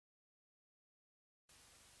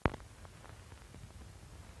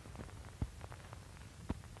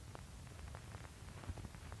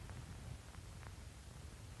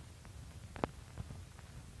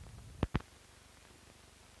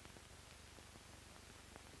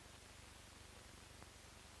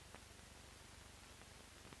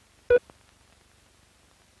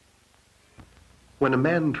When a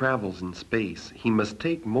man travels in space, he must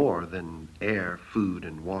take more than air, food,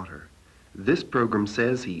 and water. This program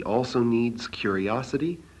says he also needs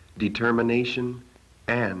curiosity, determination,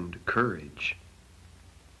 and courage.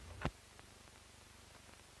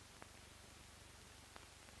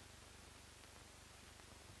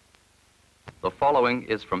 The following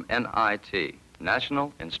is from NIT,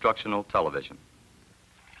 National Instructional Television.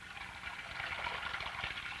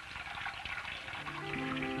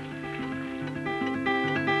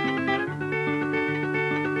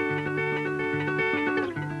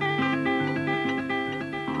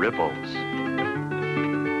 Ripples.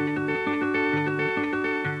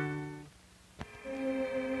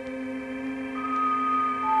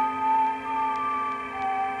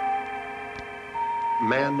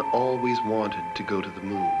 Man always wanted to go to the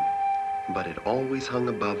moon, but it always hung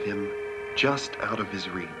above him, just out of his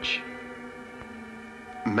reach.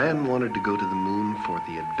 Man wanted to go to the moon for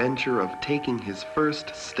the adventure of taking his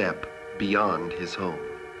first step beyond his home,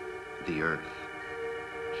 the Earth.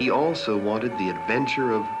 He also wanted the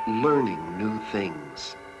adventure of learning new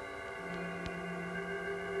things.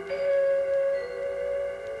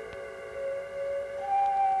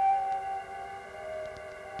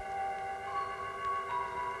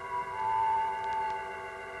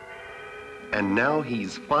 And now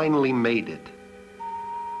he's finally made it.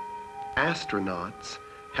 Astronauts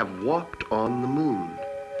have walked on the moon,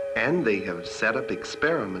 and they have set up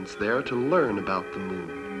experiments there to learn about the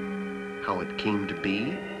moon, how it came to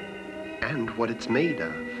be, and what it's made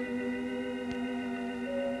of.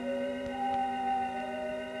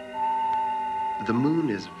 The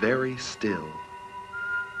moon is very still.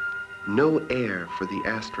 No air for the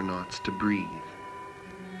astronauts to breathe.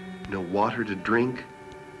 No water to drink.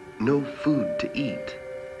 No food to eat.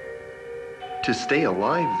 To stay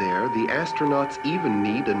alive there, the astronauts even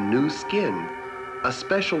need a new skin, a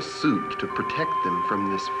special suit to protect them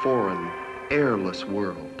from this foreign, airless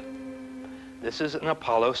world. This is an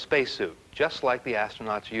Apollo spacesuit, just like the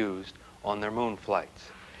astronauts used on their moon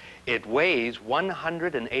flights. It weighs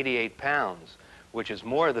 188 pounds, which is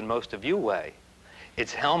more than most of you weigh.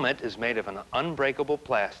 Its helmet is made of an unbreakable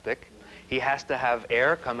plastic. He has to have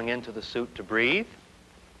air coming into the suit to breathe,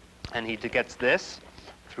 and he gets this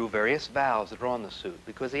through various valves that are on the suit,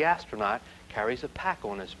 because the astronaut carries a pack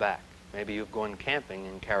on his back. Maybe you've gone camping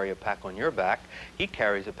and carry a pack on your back. He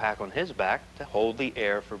carries a pack on his back to hold the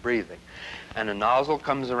air for breathing. And a nozzle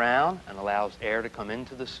comes around and allows air to come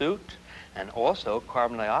into the suit, and also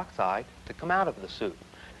carbon dioxide to come out of the suit.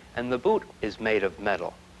 And the boot is made of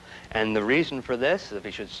metal. And the reason for this is if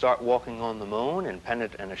he should start walking on the moon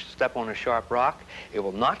and step on a sharp rock, it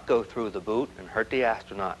will not go through the boot and hurt the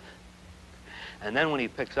astronaut. And then when he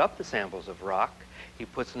picks up the samples of rock, he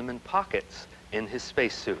puts them in pockets in his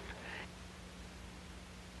spacesuit.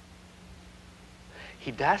 He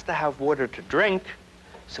has to have water to drink,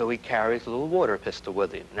 so he carries a little water pistol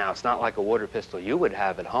with him. Now, it's not like a water pistol you would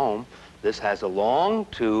have at home. This has a long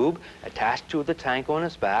tube attached to the tank on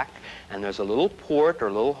his back, and there's a little port or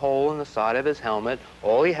a little hole in the side of his helmet.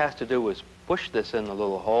 All he has to do is push this in the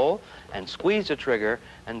little hole and squeeze the trigger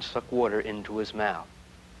and suck water into his mouth.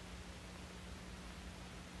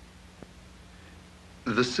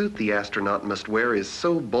 The suit the astronaut must wear is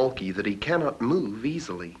so bulky that he cannot move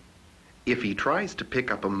easily. If he tries to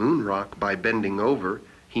pick up a moon rock by bending over,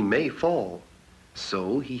 he may fall.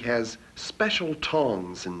 So he has special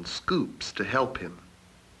tongs and scoops to help him.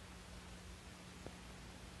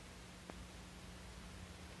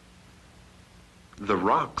 The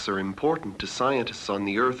rocks are important to scientists on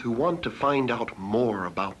the Earth who want to find out more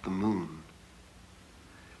about the moon.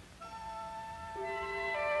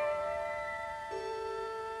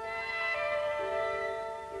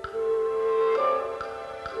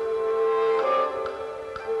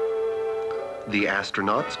 The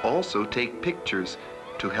astronauts also take pictures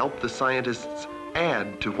to help the scientists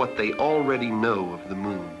add to what they already know of the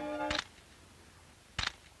moon.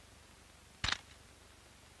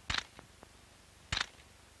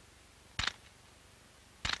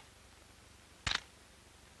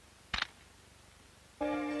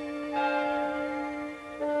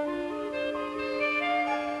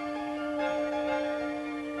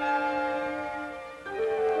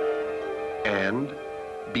 And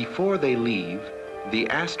before they leave, the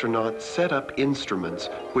astronauts set up instruments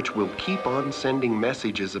which will keep on sending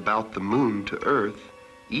messages about the moon to Earth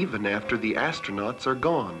even after the astronauts are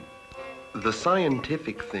gone. The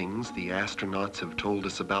scientific things the astronauts have told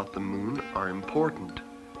us about the moon are important,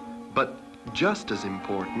 but just as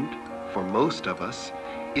important for most of us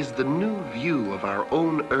is the new view of our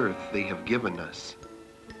own Earth they have given us.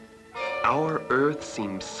 Our Earth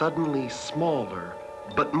seems suddenly smaller,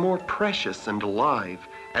 but more precious and alive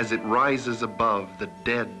as it rises above the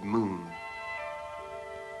dead moon.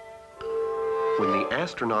 When the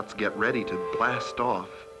astronauts get ready to blast off,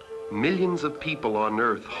 millions of people on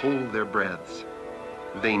Earth hold their breaths.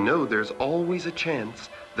 They know there's always a chance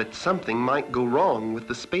that something might go wrong with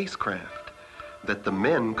the spacecraft, that the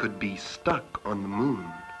men could be stuck on the moon.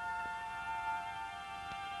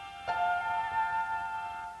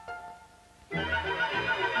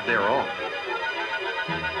 They're off.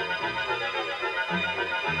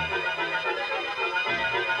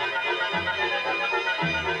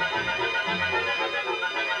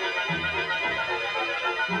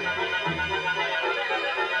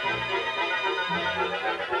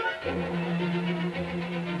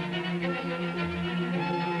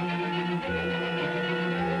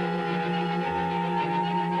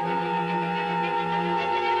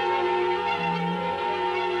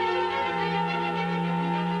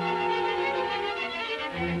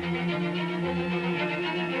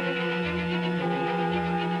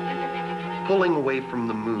 Pulling away from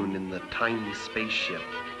the moon in the tiny spaceship,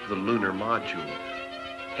 the lunar module,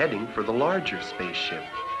 heading for the larger spaceship,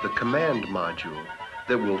 the command module,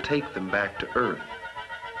 that will take them back to Earth.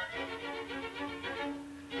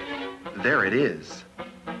 There it is.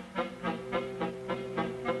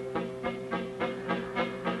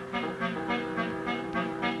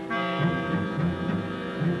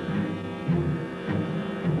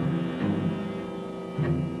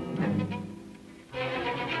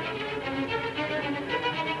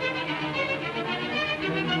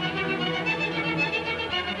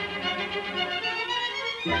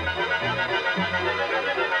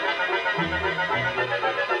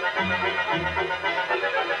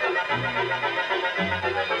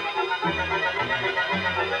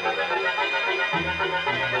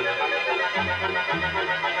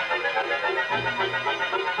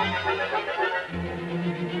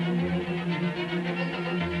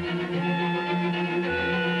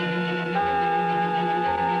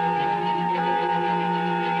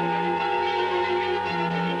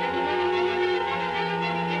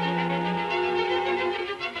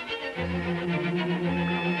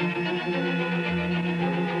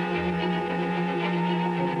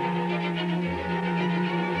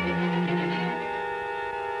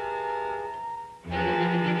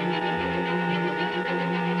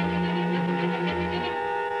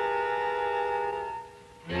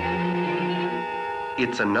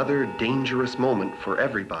 It's another dangerous moment for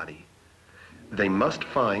everybody. They must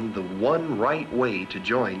find the one right way to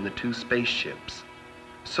join the two spaceships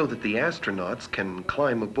so that the astronauts can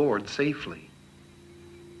climb aboard safely.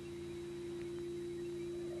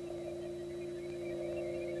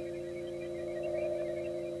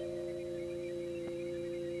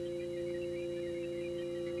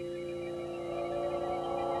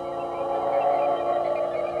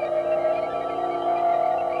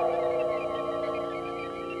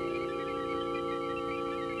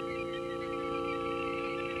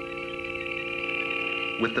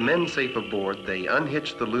 With the men safe aboard, they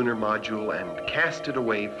unhitch the lunar module and cast it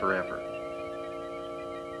away forever.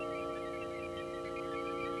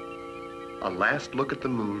 A last look at the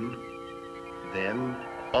moon, then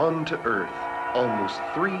on to Earth, almost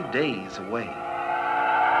 3 days away.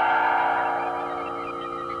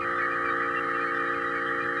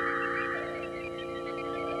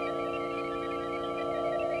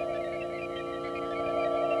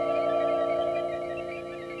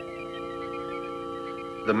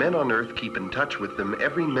 The men on Earth keep in touch with them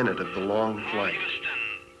every minute of the long flight,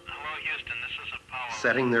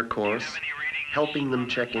 setting their course, helping them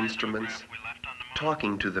check instruments,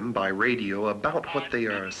 talking to them by radio about what they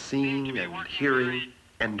are seeing and hearing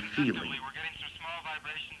and feeling.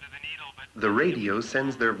 The radio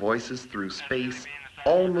sends their voices through space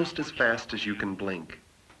almost as fast as you can blink.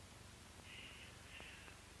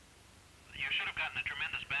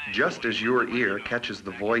 Just as your ear catches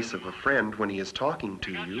the voice of a friend when he is talking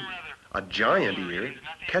to you, a giant ear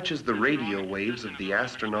catches the radio waves of the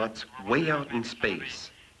astronauts way out in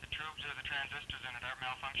space.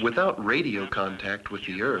 Without radio contact with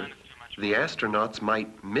the Earth, the astronauts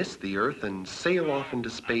might miss the Earth and sail off into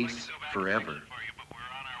space forever.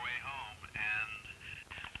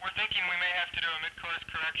 We're thinking we may have to do a mid-course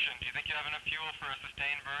correction. Do you think you have enough fuel for a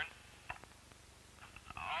sustained burn?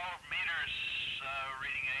 All meters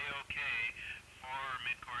reading A-OK for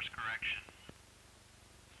mid-course correction.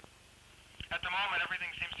 At the moment, everything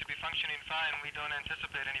seems to be functioning fine. We don't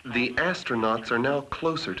anticipate any problems. The astronauts are now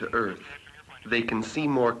closer to Earth. They can see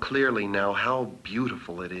more clearly now how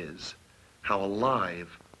beautiful it is, how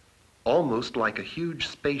alive, almost like a huge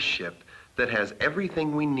spaceship that has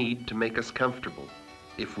everything we need to make us comfortable,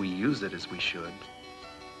 if we use it as we should.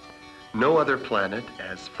 No other planet,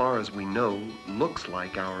 as far as we know, looks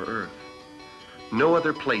like our Earth. No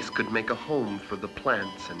other place could make a home for the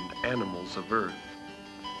plants and animals of Earth.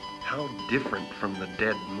 How different from the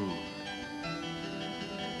dead moon.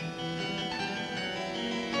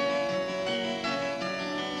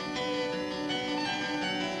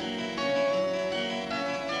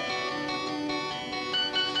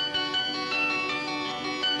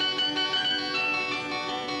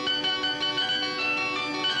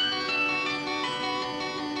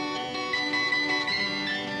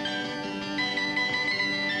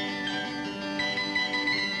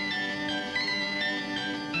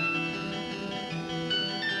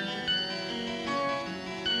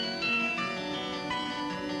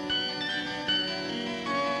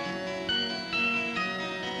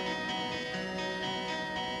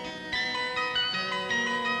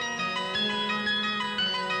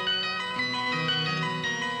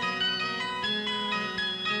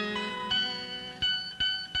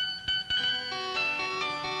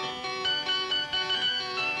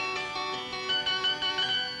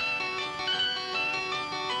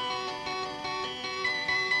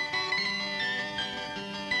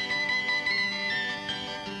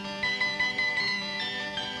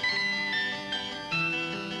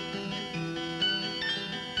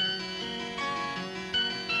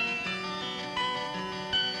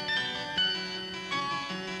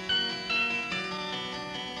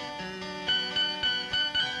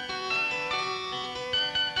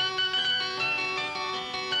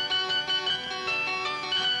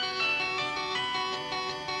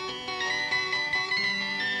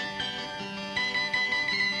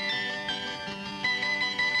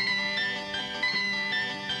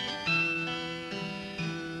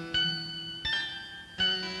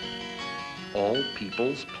 All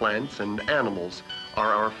peoples, plants, and animals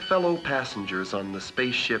are our fellow passengers on the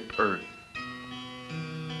spaceship Earth.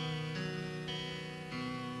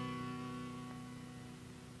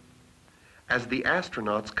 As the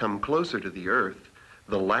astronauts come closer to the Earth,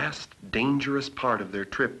 the last dangerous part of their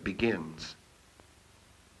trip begins.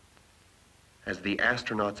 As the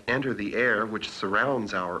astronauts enter the air which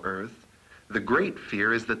surrounds our Earth, the great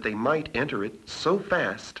fear is that they might enter it so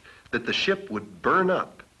fast that the ship would burn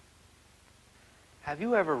up. Have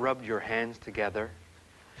you ever rubbed your hands together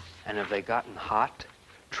and have they gotten hot?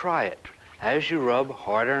 Try it. As you rub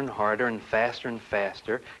harder and harder and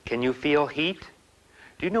faster, can you feel heat?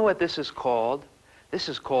 Do you know what this is called? This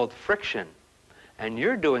is called friction. And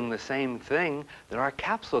you're doing the same thing that our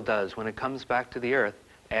capsule does when it comes back to the Earth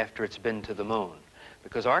after it's been to the moon.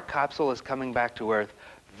 Because our capsule is coming back to Earth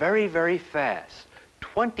very, very fast,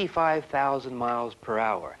 25,000 miles per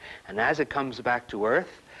hour. And as it comes back to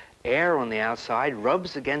Earth, air on the outside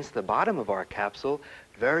rubs against the bottom of our capsule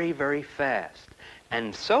very, very fast.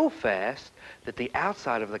 And so fast that the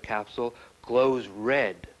outside of the capsule glows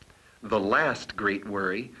red. The last great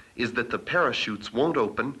worry is that the parachutes won't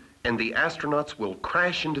open and the astronauts will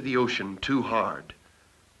crash into the ocean too hard.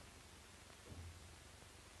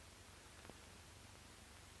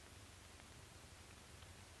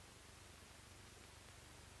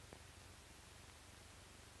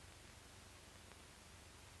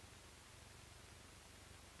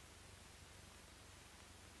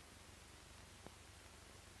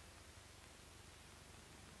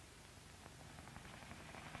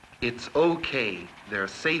 It's okay. They're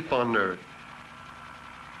safe on Earth.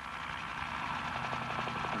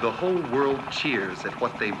 The whole world cheers at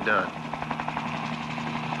what they've done.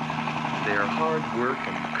 Their hard work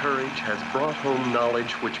and courage has brought home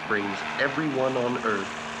knowledge which brings everyone on Earth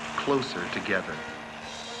closer together.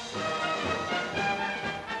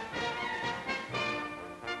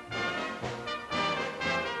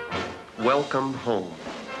 Welcome home.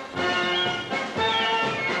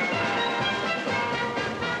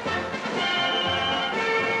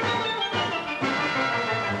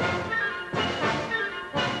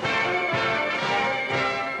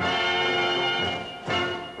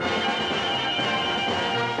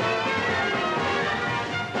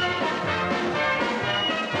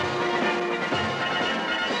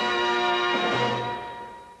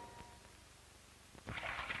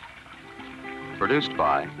 Produced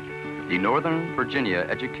by the Northern Virginia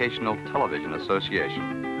Educational Television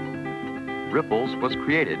Association. Ripples was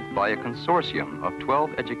created by a consortium of 12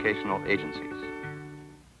 educational agencies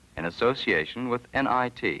in association with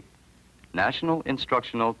NIT, National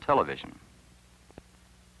Instructional Television.